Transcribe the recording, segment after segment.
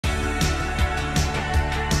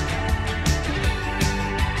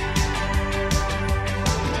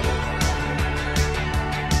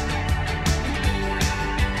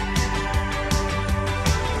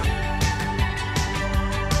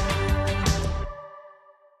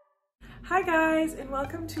Hi guys, and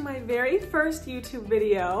welcome to my very first YouTube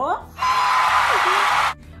video.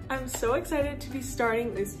 I'm so excited to be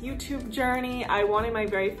starting this YouTube journey. I wanted my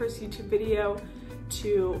very first YouTube video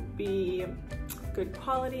to be good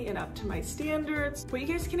quality and up to my standards. What you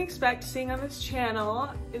guys can expect seeing on this channel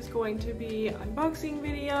is going to be unboxing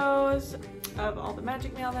videos of all the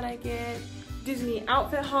magic mail that I get, Disney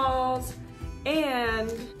outfit hauls, and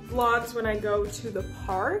vlogs when I go to the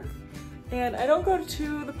park. And I don't go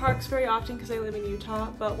to the parks very often because I live in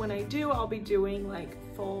Utah, but when I do, I'll be doing like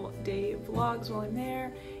full day vlogs while I'm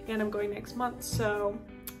there, and I'm going next month, so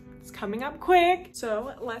it's coming up quick.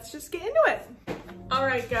 So let's just get into it. All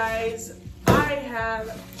right, guys, I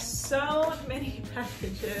have so many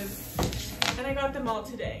packages, and I got them all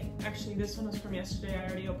today. Actually, this one was from yesterday. I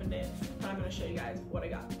already opened it, but I'm gonna show you guys what I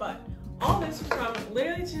got. But all this was from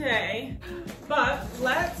literally today, but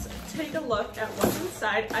let's take a look at what's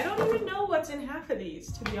inside. I don't even know what's in half of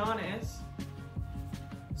these, to be honest.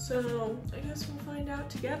 So I guess we'll find out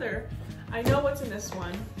together. I know what's in this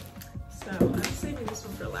one, so I'm saving this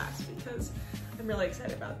one for last because I'm really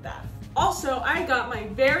excited about that. Also, I got my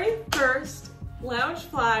very first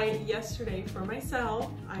Loungefly yesterday for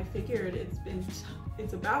myself. I figured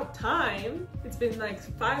it's about time. It's been like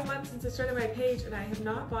 5 months since I started my page, and I have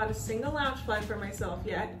not bought a single Loungefly for myself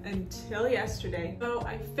yet until yesterday. So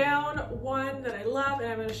I found one that I love,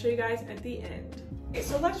 and I'm going to show you guys at the end. Okay,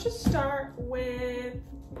 so let's just start with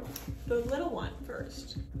the little one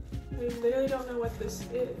first. I literally don't know what this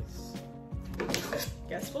is.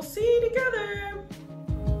 Guess we'll see together.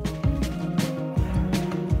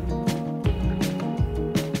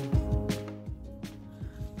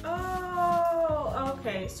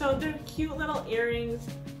 Okay, so they're cute little earrings.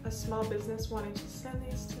 A small business wanted to send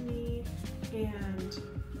these to me, and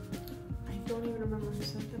I don't even remember who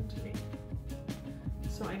sent them to me.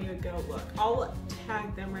 So I need to go look. I'll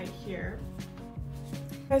tag them right here.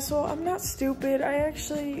 Okay, so I'm not stupid. I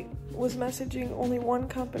actually was messaging only one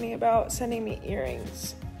company about sending me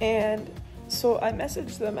earrings, and so I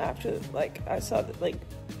messaged them after I saw that it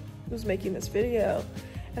was making this video.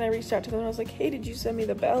 And I reached out to them and I was like, hey, did you send me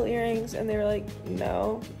the bell earrings? And they were like,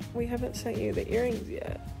 no, we haven't sent you the earrings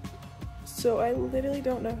yet. So I literally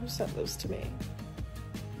don't know who sent those to me.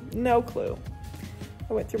 No clue.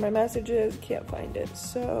 I went through my messages, can't find it.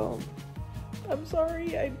 So I'm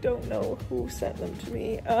sorry, I don't know who sent them to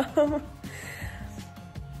me.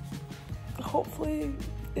 Hopefully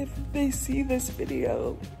if they see this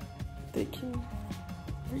video, they can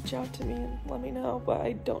reach out to me and let me know, but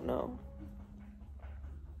I don't know.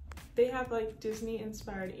 They have like Disney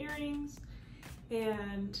inspired earrings,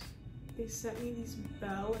 and they sent me these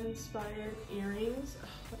bell inspired earrings. Oh,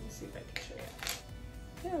 let me see if I can show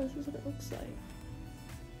you. Yeah, this is what it looks like.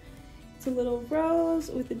 It's a little rose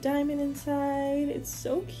with a diamond inside. It's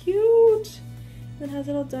so cute. And it has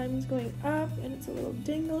little diamonds going up, and it's a little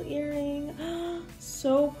dingle earring.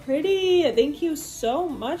 So pretty. Thank you so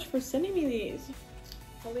much for sending me these.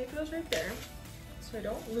 I'll leave those right there so I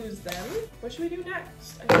don't lose them. What should we do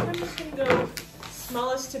next? I think I'm just gonna go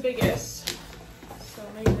smallest to biggest. So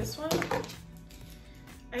maybe this one?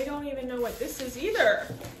 I don't even know what this is either.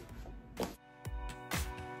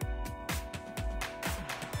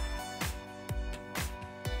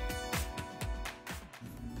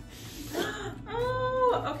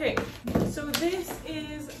 Oh, okay. So this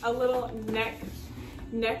is a little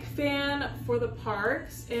neck fan for the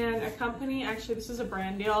parks, and a company, actually this is a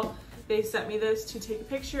brand deal. They sent me this to take a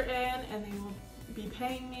picture in, and they will be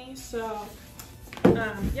paying me. So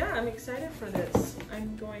yeah, I'm excited for this.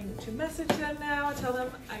 I'm going to message them now, tell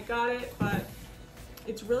them I got it, but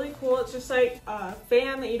it's really cool. It's just like a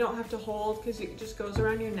fan that you don't have to hold because it just goes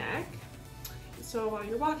around your neck. So while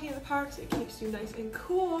you're walking in the parks, it keeps you nice and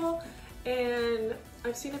cool. And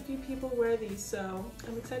I've seen a few people wear these, so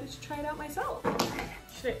I'm excited to try it out myself.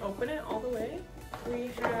 Should I open it all the way?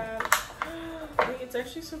 We have, it's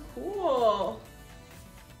actually so cool.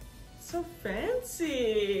 So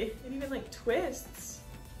fancy. It even like twists.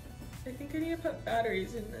 I think I need to put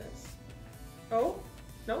batteries in this. Oh,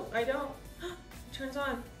 no, I don't. It turns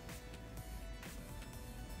on.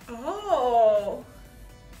 Oh,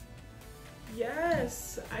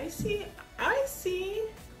 yes, I see.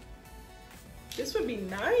 This would be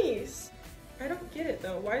nice. I don't get it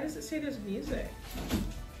though. Why does it say there's music?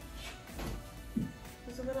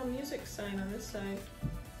 There's a little music sign on this side.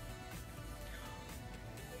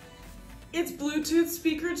 It's Bluetooth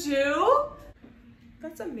speaker too?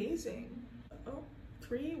 That's amazing. Oh,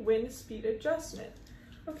 3 wind speed adjustment.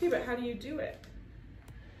 Okay, but how do you do it?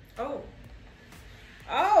 Oh.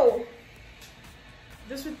 Oh!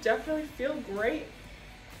 This would definitely feel great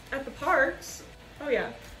at the parks. Oh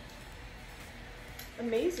yeah.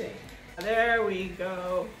 amazing. There we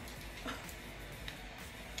go.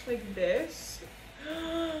 Like this.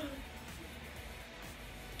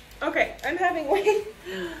 Okay, I'm having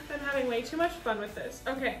way too much fun with this.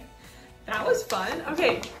 Okay, that was fun.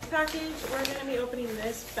 Okay, package, we're gonna be opening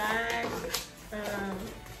this bag.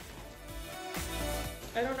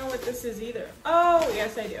 I don't know what this is either. Oh,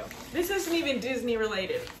 yes I do. This isn't even Disney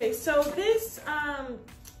related. Okay, so this,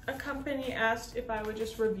 a company asked if I would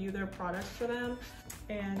just review their products for them,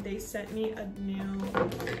 and they sent me a new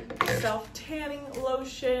self-tanning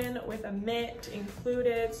lotion with a mitt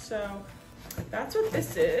included, so that's what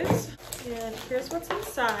this is. And here's what's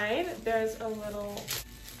inside. There's a little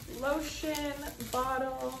lotion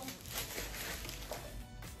bottle,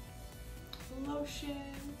 lotion,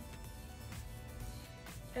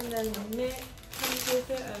 and then the mitt comes with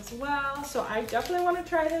it as well. So I definitely want to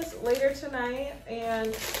try this later tonight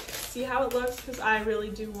and see how it looks, because I really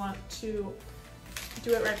do want to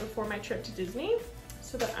do it right before my trip to Disney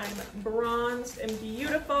so that I'm bronzed and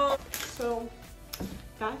beautiful. So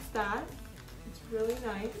that's that. It's really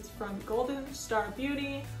nice. It's from Golden Star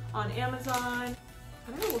Beauty on Amazon. I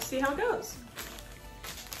don't know, we'll see how it goes.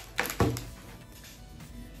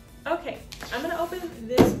 Okay, I'm gonna open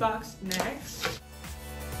this box next.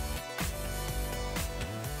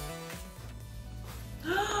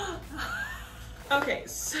 Okay,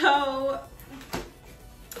 so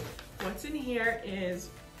what's in here is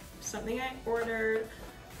something I ordered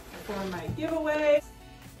for my giveaway.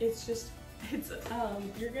 It's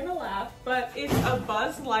you're gonna laugh, but it's a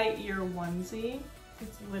Buzz Lightyear onesie.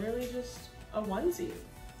 It's literally just a onesie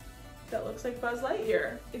that looks like Buzz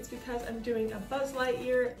Lightyear. It's because I'm doing a Buzz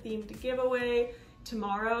Lightyear themed giveaway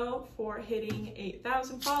tomorrow for hitting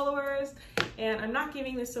 8,000 followers, and I'm not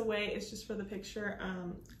giving this away, it's just for the picture,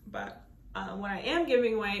 but what I am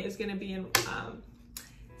giving away is gonna be in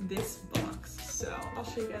this box. So I'll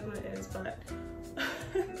show you guys what it is, but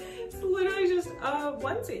it's literally just a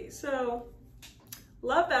onesie. So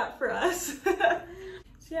love that for us. So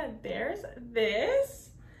yeah, there's this.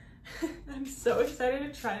 I'm so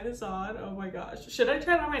excited to try this on. Oh my gosh. Should I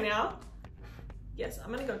try it on right now? Yes,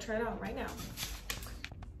 I'm gonna go try it on right now.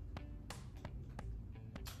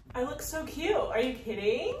 I look so cute. Are you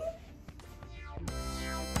kidding?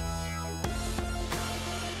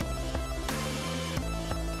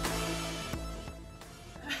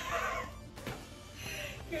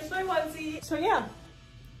 Here's my onesie. So yeah,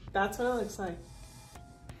 that's what it looks like.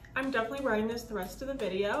 I'm definitely wearing this the rest of the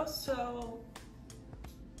video, so.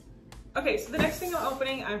 Okay, so the next thing I'm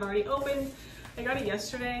opening, I've already opened. I got it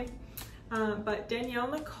yesterday, but Danielle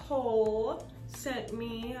Nicole sent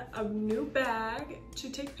me a new bag to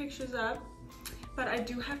take pictures of, but I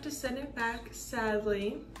do have to send it back,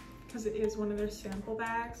 sadly, because it is one of their sample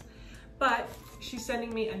bags, but she's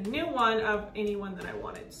sending me a new one of any one that I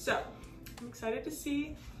wanted. So I'm excited to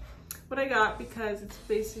see what I got, because it's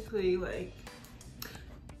basically like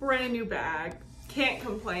brand new bag. Can't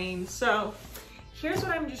complain. So here's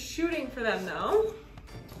what I'm just shooting for them though.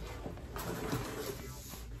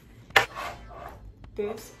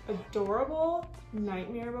 This adorable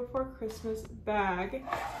Nightmare Before Christmas bag.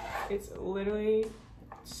 It's literally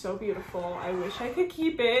so beautiful. I wish I could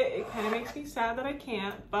keep it. It kind of makes me sad that I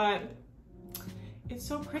can't, but it's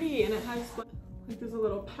so pretty, and it has like there's a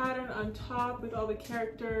little pattern on top with all the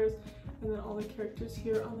characters, and then all the characters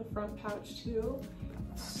here on the front pouch too.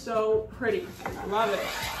 So pretty. Love it.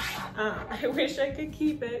 I wish I could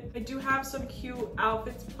keep it. I do have some cute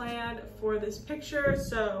outfits planned for this picture,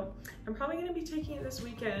 so I'm probably going to be taking it this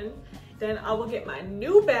weekend. Then I will get my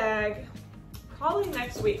new bag probably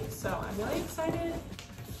next week, so I'm really excited.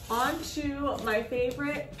 On to my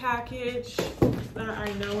favorite package that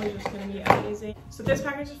I know is just going to be amazing. So this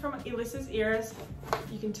package is from Alyssa's Ears.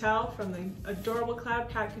 You can tell from the adorable cloud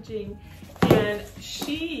packaging, and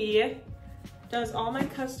she does all my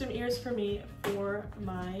custom ears for me for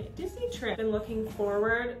my Disney trip. Been looking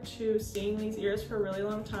forward to seeing these ears for a really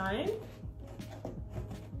long time.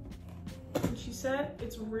 And she said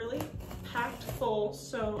it's really packed full,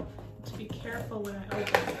 so to be careful when I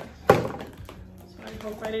open it. So I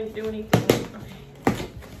hope I didn't do anything.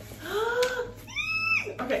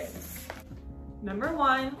 Okay. Okay. Number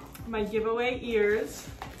one, my giveaway ears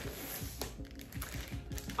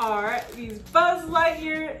are these Buzz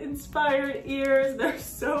Lightyear inspired ears. They're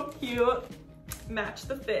so cute. Match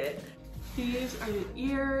the fit. These are the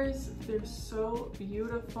ears. They're so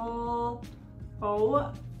beautiful.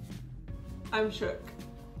 Oh, I'm shook.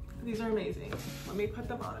 These are amazing. Let me put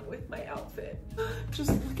them on with my outfit.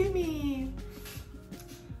 Just look at me.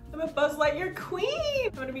 I'm a Buzz Lightyear queen.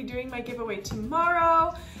 I'm gonna be doing my giveaway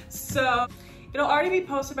tomorrow. So It'll already be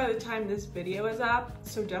posted by the time this video is up,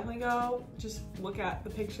 so definitely go just look at the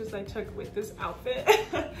pictures I took with this outfit.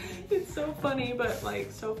 It's so funny, but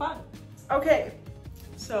like so fun. Okay,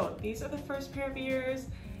 so these are the first pair of ears.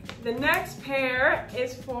 The next pair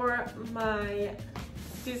is for my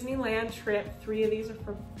Disneyland trip. 3 of these are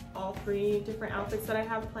for all 3 different outfits that I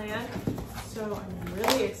have planned. So I'm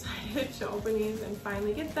really excited to open these and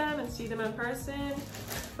finally get them and see them in person.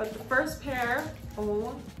 But the first pair,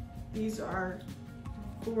 oh, these are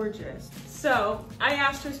gorgeous. So I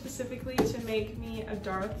asked her specifically to make me a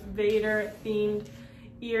Darth Vader themed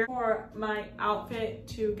ear for my outfit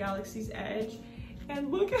to Galaxy's Edge. And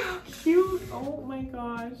look how cute, oh my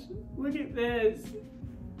gosh, look at this.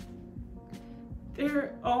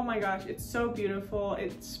 Oh my gosh, it's so beautiful.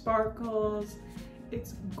 It sparkles,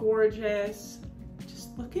 it's gorgeous.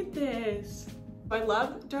 Just look at this. I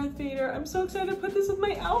love Darth Vader. I'm so excited to put this with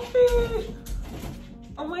my outfit.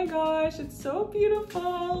 Oh my gosh, it's so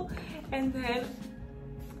beautiful. And then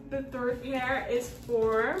the third pair is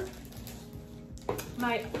for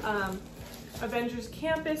my Avengers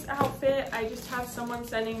Campus outfit. I just have someone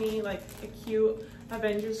sending me like a cute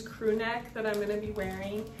Avengers crew neck that I'm gonna be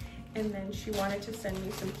wearing. And then she wanted to send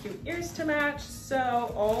me some cute ears to match.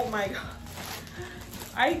 So, oh my god.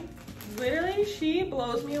 She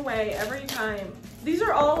blows me away every time. These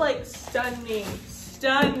are all like stunning,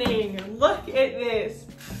 stunning. Look at this.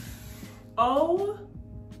 Oh,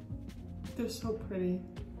 they're so pretty.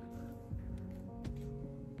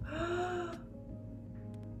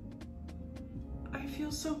 I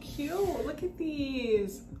feel so cute. Look at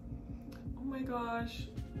these. Oh my gosh.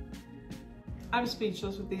 I'm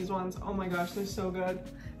speechless with these ones. Oh my gosh, they're so good.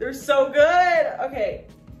 They're so good. Okay.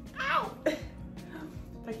 Ow. If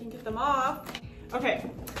I can get them off. Okay.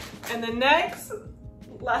 And the next,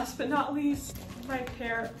 last but not least, my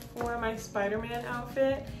pair for my Spider-Man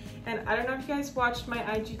outfit. And I don't know if you guys watched my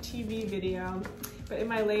IGTV video, but in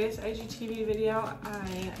my latest IGTV video,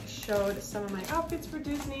 I showed some of my outfits for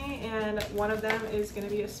Disney, and one of them is gonna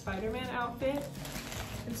be a Spider-Man outfit.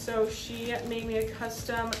 And so she made me a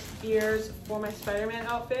custom ears for my Spider-Man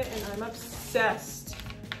outfit, and I'm obsessed.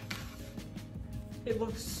 It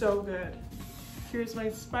looks so good. Here's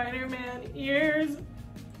my Spider-Man ears.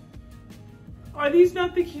 Are these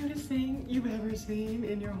not the cutest thing you've ever seen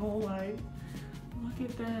in your whole life? Look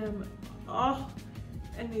at them. Oh,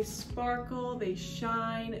 and they sparkle, they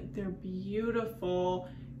shine, they're beautiful,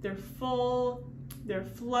 they're full, they're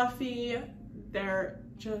fluffy, they're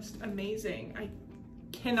just amazing. I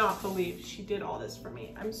cannot believe she did all this for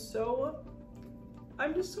me. I'm just so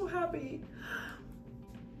happy.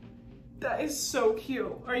 That is so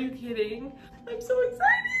cute. Are you kidding? I'm so excited.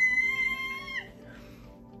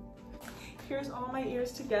 Here's all my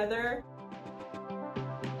ears together.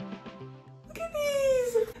 Look at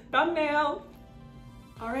these. Thumbnail.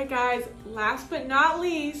 All right guys, last but not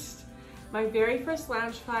least, my very first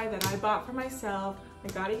Loungefly that I bought for myself. I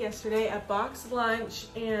got it yesterday at Box Lunch,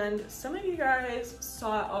 and some of you guys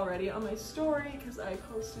saw it already on my story because I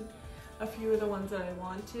posted a few of the ones that I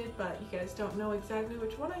wanted, but you guys don't know exactly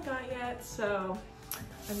which one I got yet, so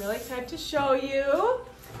I'm really excited to show you.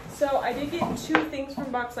 So I did get 2 things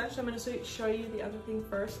from Box Lunch, so I'm going to show you the other thing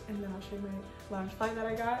first, and then I'll show you my Loungefly that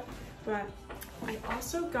I got. But I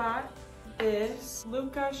also got this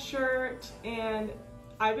Luca shirt, and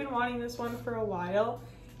I've been wanting this one for a while.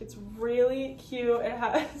 It's really cute. It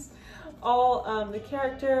has all the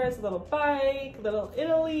characters, little bike, little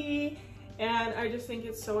Italy, and I just think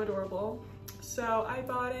it's so adorable. So I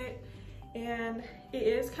bought it, and it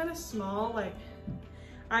is kind of small. Like,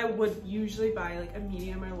 I would usually buy like a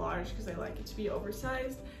medium or large because I like it to be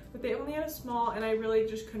oversized, but they only had a small, and I really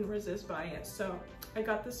just couldn't resist buying it. So I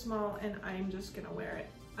got the small, and I'm just gonna wear it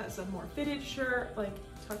as a more fitted shirt, like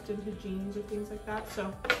tucked into jeans or things like that.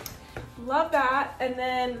 So love that. And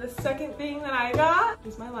then the second thing that I got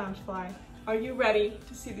is my Loungefly. Are you ready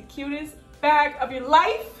to see the cutest bag of your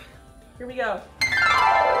life? Here we go.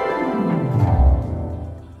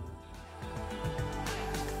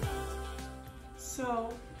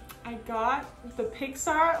 So I got the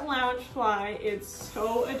Pixar Loungefly. It's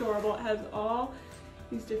so adorable. It has all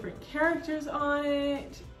these different characters on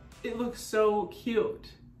it. It looks so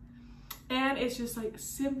cute. And it's just like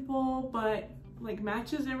simple, but like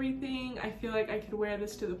matches everything. I feel like I could wear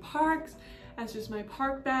this to the parks as just my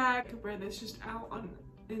park bag. I could wear this just out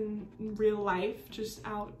in real life, just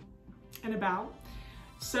out and about.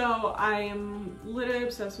 So I am literally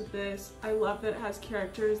obsessed with this. I love that it has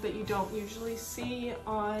characters that you don't usually see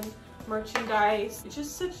on merchandise. It's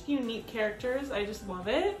just such unique characters. I just love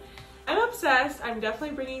it. I'm obsessed. I'm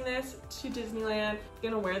definitely bringing this to Disneyland. I'm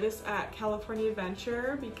gonna wear this at California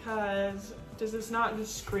Adventure because does this not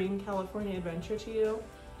just scream California Adventure to you?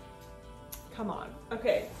 Come on.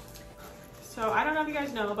 Okay, so I don't know if you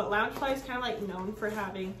guys know, but Loungefly is kind of like known for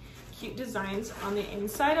having cute designs on the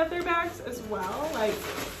inside of their bags as well. Like,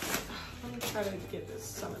 let me try to get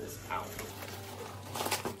some of this out.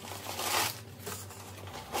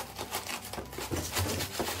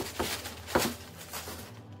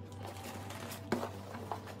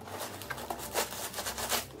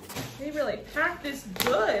 They really packed this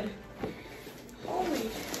good. Holy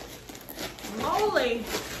moly.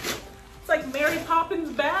 It's like Mary Poppins'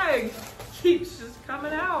 bag. Keeps just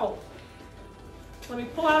coming out. Let me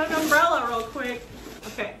pull out an umbrella real quick.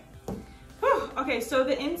 Okay. Whew. Okay, so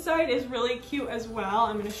the inside is really cute as well.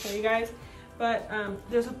 I'm gonna show you guys. But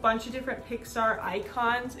there's a bunch of different Pixar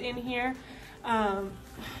icons in here. I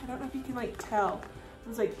don't know if you can like tell.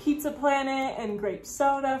 There's like Pizza Planet and Grape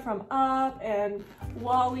Soda from Up and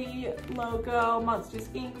Wally logo, Monsters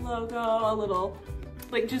Inc. logo, a little,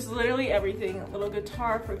 like just literally everything. A little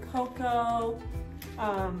guitar for Coco.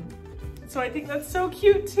 So I think that's so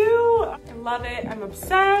cute too. I love it, I'm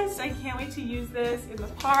obsessed. I can't wait to use this in the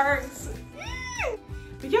parks.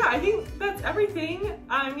 But yeah, I think that's everything.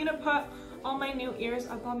 I'm gonna put all my new ears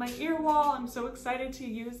up on my ear wall. I'm so excited to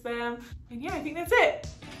use them. And yeah, I think that's it.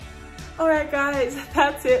 Alright guys,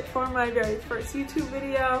 that's it for my very first YouTube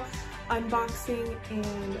video, unboxing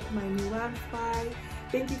and my new Loungefly.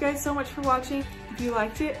 Thank you guys so much for watching. If you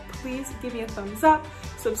liked it, please give me a thumbs up,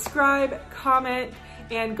 subscribe, comment,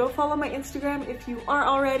 and go follow my Instagram if you aren't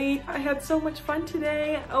already. I had so much fun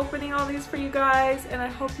today opening all these for you guys, and I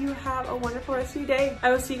hope you have a wonderful rest of your day.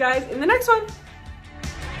 I will see you guys in the next one.